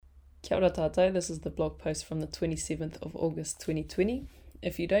Kia ora tātou, this is the blog post from the 27th of August 2020.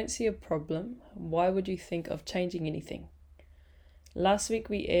 If you don't see a problem, why would you think of changing anything? Last week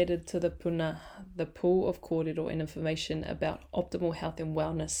we added to the puna the pool of kōrero and information about optimal health and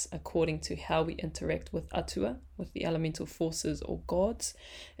wellness according to how we interact with atua, with the elemental forces or gods,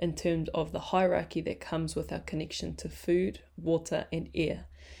 in terms of the hierarchy that comes with our connection to food, water and air.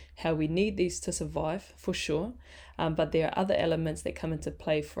 How we need these to survive, for sure, but there are other elements that come into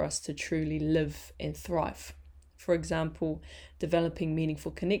play for us to truly live and thrive. For example, developing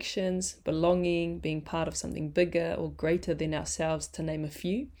meaningful connections, belonging, being part of something bigger or greater than ourselves, to name a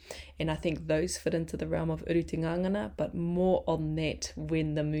few. And I think those fit into the realm of Urutingangana, but more on that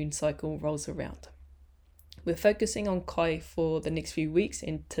when the moon cycle rolls around. We're focusing on kai for the next few weeks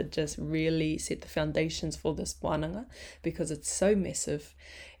and to just really set the foundations for this wānanga because it's so massive.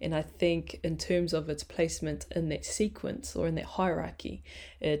 And I think in terms of its placement in that sequence or in that hierarchy,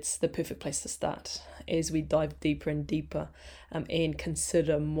 it's the perfect place to start as we dive deeper and deeper and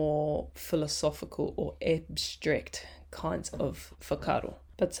consider more philosophical or abstract kinds of whakaaro.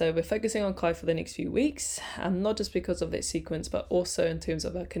 But so we're focusing on kai for the next few weeks, not just because of that sequence, but also in terms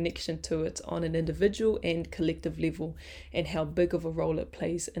of our connection to it on an individual and collective level and how big of a role it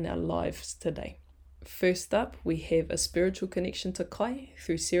plays in our lives today. First up, we have a spiritual connection to kai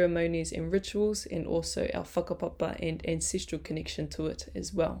through ceremonies and rituals, and also our whakapapa and ancestral connection to it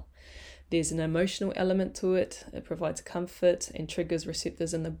as well. There's an emotional element to it. It provides comfort and triggers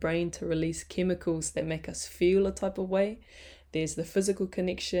receptors in the brain to release chemicals that make us feel a type of way. There's the physical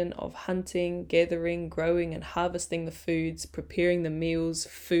connection of hunting, gathering, growing and harvesting the foods, preparing the meals,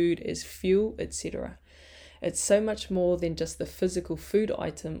 food as fuel, etc. It's so much more than just the physical food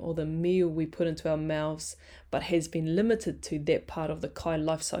item or the meal we put into our mouths, but has been limited to that part of the kai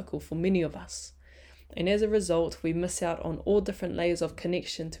life cycle for many of us. And as a result, we miss out on all different layers of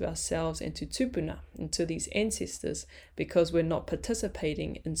connection to ourselves and to tupuna and to these ancestors because we're not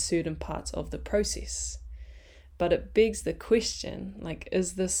participating in certain parts of the process. But it begs the question,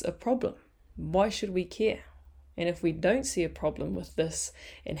 is this a problem? Why should we care? And if we don't see a problem with this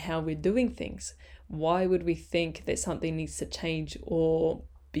and how we're doing things, why would we think that something needs to change? Or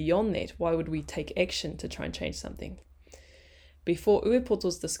beyond that, why would we take action to try and change something? Before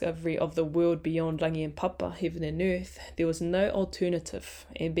Uepoto's discovery of the world beyond Rangi and Papa, heaven and earth, there was no alternative,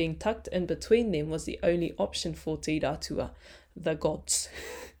 and being tucked in between them was the only option for Te Ratua, the gods.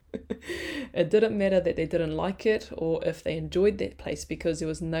 It didn't matter that they didn't like it or if they enjoyed that place because there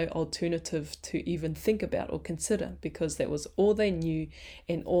was no alternative to even think about or consider because that was all they knew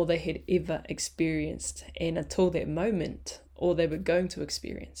and all they had ever experienced, and until that moment, all they were going to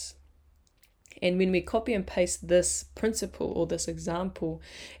experience. And when we copy and paste this principle or this example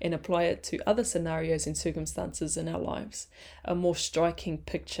and apply it to other scenarios and circumstances in our lives, a more striking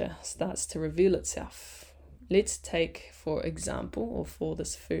picture starts to reveal itself. Let's take, for example, or for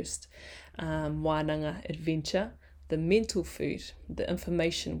this first wānanga adventure, the mental food, the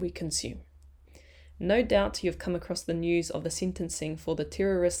information we consume. No doubt you've come across the news of the sentencing for the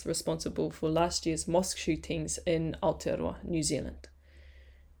terrorists responsible for last year's mosque shootings in Aotearoa, New Zealand.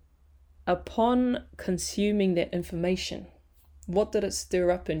 Upon consuming that information, what did it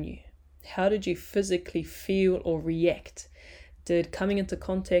stir up in you? How did you physically feel or react? Did coming into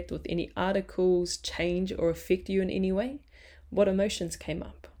contact with any articles change or affect you in any way? What emotions came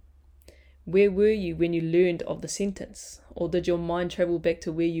up? Where were you when you learned of the sentence? Or did your mind travel back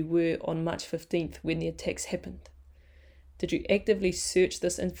to where you were on March 15th when the attacks happened? Did you actively search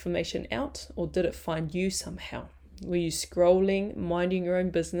this information out, or did it find you somehow? Were you scrolling, minding your own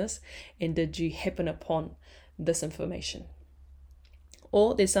business, and did you happen upon this information?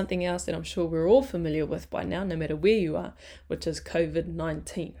 Or there's something else that I'm sure we're all familiar with by now, no matter where you are, which is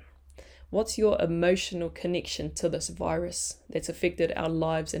COVID-19. What's your emotional connection to this virus that's affected our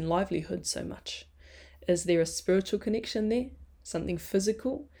lives and livelihood so much? Is there a spiritual connection there? Something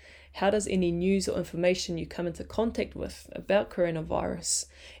physical? How does any news or information you come into contact with about coronavirus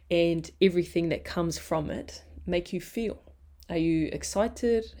and everything that comes from it make you feel? Are you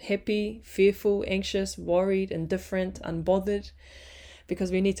excited, happy, fearful, anxious, worried, indifferent, unbothered?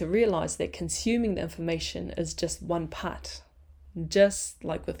 Because we need to realize that consuming the information is just one part, just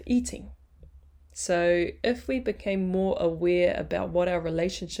like with eating. So if we became more aware about what our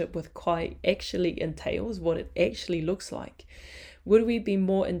relationship with kai actually entails, what it actually looks like, would we be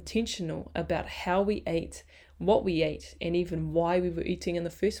more intentional about how we ate, what we ate, and even why we were eating in the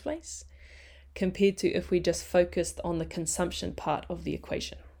first place, compared to if we just focused on the consumption part of the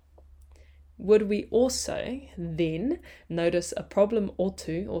equation? Would we also then notice a problem or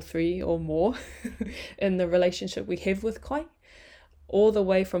two or three or more in the relationship we have with kai? all the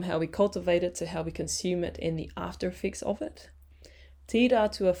way from how we cultivate it to how we consume it and the after effects of it. Te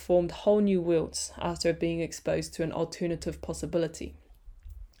Rātua have formed whole new worlds after being exposed to an alternative possibility.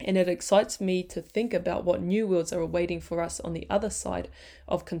 And it excites me to think about what new worlds are awaiting for us on the other side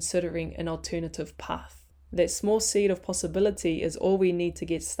of considering an alternative path. That small seed of possibility is all we need to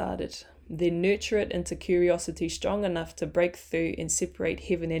get started. Then nurture it into curiosity strong enough to break through and separate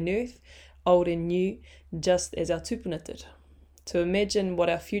heaven and earth, old and new, just as our tupuna did. To imagine what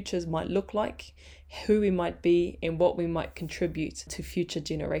our futures might look like, who we might be, and what we might contribute to future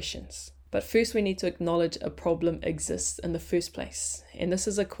generations. But first we need to acknowledge a problem exists in the first place. And this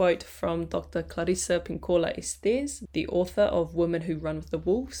is a quote from Dr. Clarissa Pinkola Estes, the author of Women Who Run with the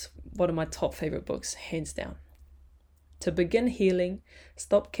Wolves, one of my top favorite books, hands down. To begin healing,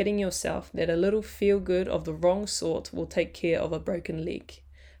 stop kidding yourself that a little feel-good of the wrong sort will take care of a broken leg.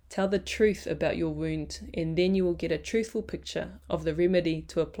 Tell the truth about your wound, and then you will get a truthful picture of the remedy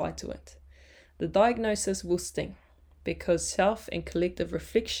to apply to it. The diagnosis will sting, because self and collective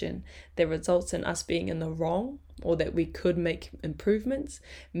reflection that results in us being in the wrong or that we could make improvements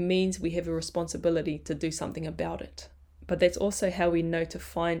means we have a responsibility to do something about it. But that's also how we know to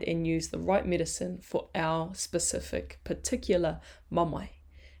find and use the right medicine for our specific, particular mamai.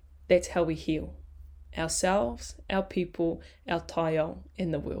 That's how we heal ourselves, our people, our taiao,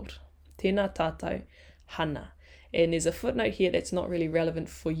 and the world. Tēnā tātou, hana. And there's a footnote here that's not really relevant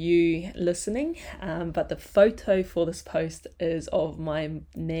for you listening, but the photo for this post is of my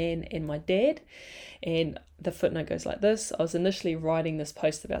nan and my dad. And the footnote goes like this: I was initially writing this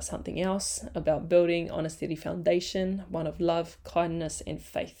post about something else, about building on a steady foundation, one of love, kindness, and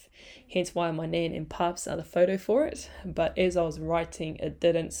faith. Hence why my nan and paps are the photo for it. But as I was writing, it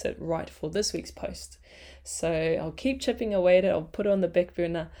didn't sit right for this week's post. So I'll keep chipping away at it. I'll put it on the back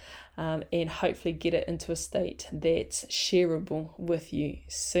burner and hopefully get it into a state that's shareable with you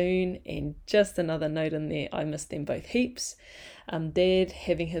soon. And just another note in there, I miss them both heaps. Dad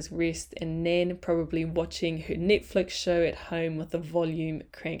having his rest and Nan probably watching her Netflix show at home with the volume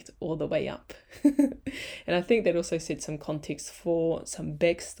cranked all the way up. And I think that also set some context for some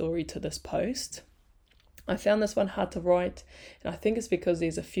backstory to this post. I found this one hard to write, and I think it's because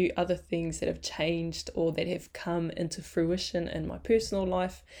there's a few other things that have changed or that have come into fruition in my personal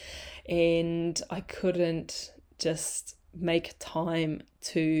life, and I couldn't just make time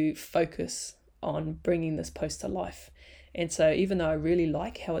to focus on bringing this post to life. And so even though I really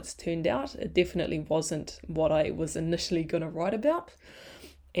like how it's turned out, it definitely wasn't what I was initially going to write about.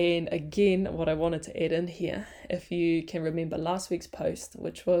 And again, what I wanted to add in here, if you can remember last week's post,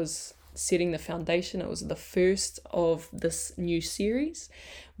 which was setting the foundation, it was the first of this new series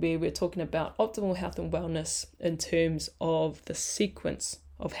where we're talking about optimal health and wellness in terms of the sequence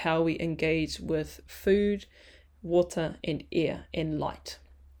of how we engage with food, water, and air and light.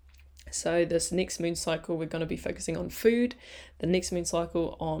 So this next moon cycle, we're going to be focusing on food, the next moon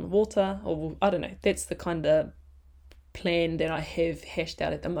cycle on water, or I don't know, that's the kind of plan that I have hashed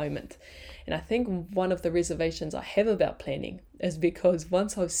out at the moment. And I think one of the reservations I have about planning is because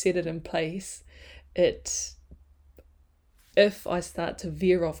once I've set it in place, if I start to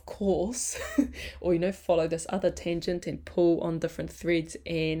veer off course or, follow this other tangent and pull on different threads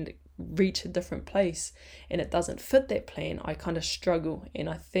and reach a different place and it doesn't fit that plan, I kind of struggle. And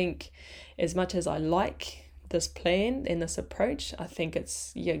I think as much as I like this plan and this approach, I think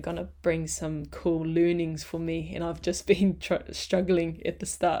it's gonna bring some cool learnings for me, and I've just been struggling at the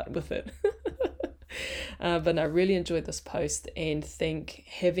start with it. But I really enjoyed this post and think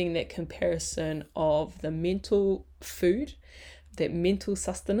having that comparison of the mental food, that mental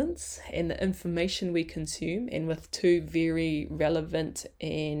sustenance, and the information we consume, and with two very relevant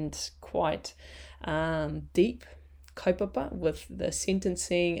and quite deep kaupapa with the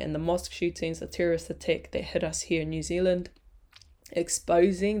sentencing and the mosque shootings, the terrorist attack that hit us here in New Zealand,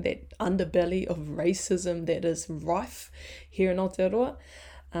 exposing that underbelly of racism that is rife here in Aotearoa,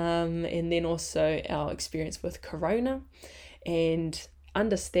 and then also our experience with Corona, and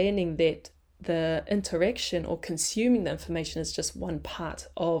understanding that the interaction or consuming the information is just one part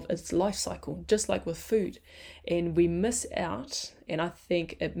of its life cycle, just like with food. And we miss out, and I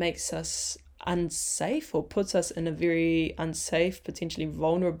think it makes us unsafe or puts us in a very unsafe, potentially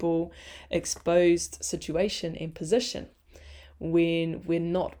vulnerable, exposed situation and position when we're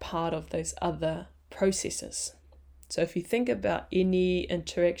not part of those other processes. So if you think about any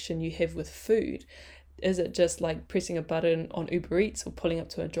interaction you have with food, is it just like pressing a button on Uber Eats or pulling up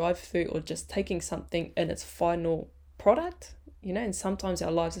to a drive-thru or just taking something in its final product? And sometimes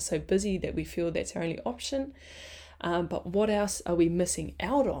our lives are so busy that we feel that's our only option. But what else are we missing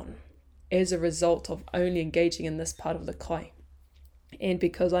out on as a result of only engaging in this part of the kai? And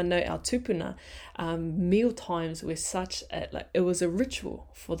because I know our tupuna, meal times were it was a ritual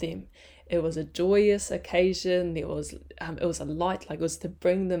for them. It was a joyous occasion. It was a light, it was to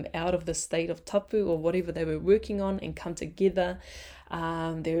bring them out of the state of tapu or whatever they were working on and come together.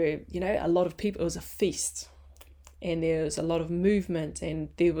 There were, a lot of people. It was a feast, and there was a lot of movement. And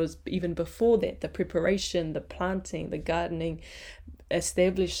there was, even before that, the preparation, the planting, the gardening,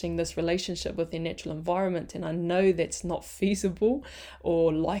 establishing this relationship with their natural environment. And I know that's not feasible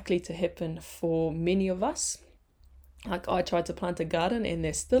or likely to happen for many of us. Like, I tried to plant a garden and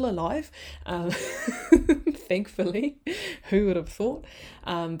they're still alive, thankfully. Who would have thought?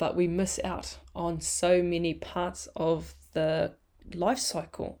 But we miss out on so many parts of the life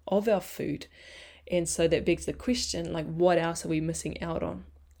cycle of our food. And so that begs the question, what else are we missing out on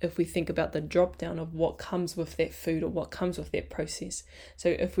if we think about the drop down of what comes with that food or what comes with that process? So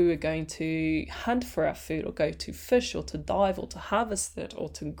if we were going to hunt for our food or go to fish or to dive or to harvest it or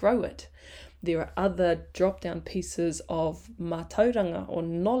to grow it, there are other drop-down pieces of mātauranga or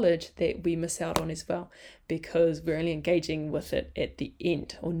knowledge that we miss out on as well, because we're only engaging with it at the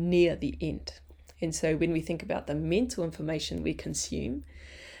end or near the end. And so when we think about the mental information we consume,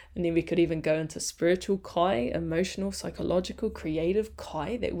 and then we could even go into spiritual kai, emotional, psychological, creative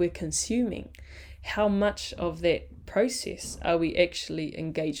kai that we're consuming, how much of that process are we actually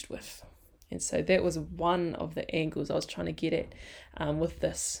engaged with? And so that was one of the angles I was trying to get at with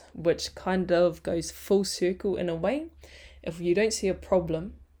this, which kind of goes full circle in a way. If you don't see a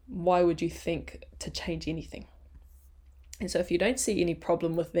problem, why would you think to change anything? And so if you don't see any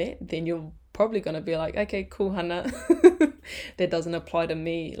problem with that, then you're probably going to be like, okay, cool, Hannah, that doesn't apply to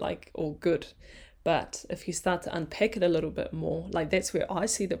me, all good. But if you start to unpack it a little bit more, that's where I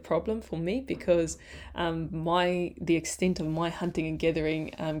see the problem for me, because the extent of my hunting and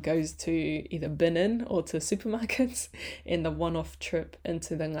gathering goes to either bin-in or to supermarkets, and the one-off trip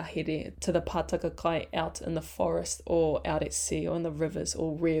into the ngahere, to the pātaka kai out in the forest or out at sea or in the rivers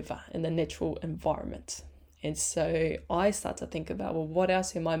or wherever in the natural environment. And so I start to think about, well, what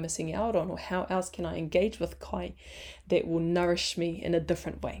else am I missing out on, or how else can I engage with kai that will nourish me in a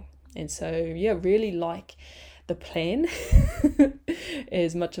different way? And so, really like the plan,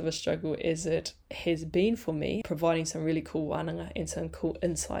 as much of a struggle as it has been for me, providing some really cool wānanga and some cool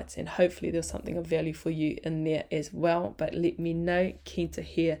insights, and hopefully there's something of value for you in there as well. But let me know, keen to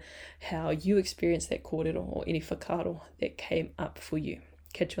hear how you experienced that kōrero or any whakaaro that came up for you.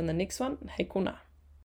 Catch you on the next one. Hei kona.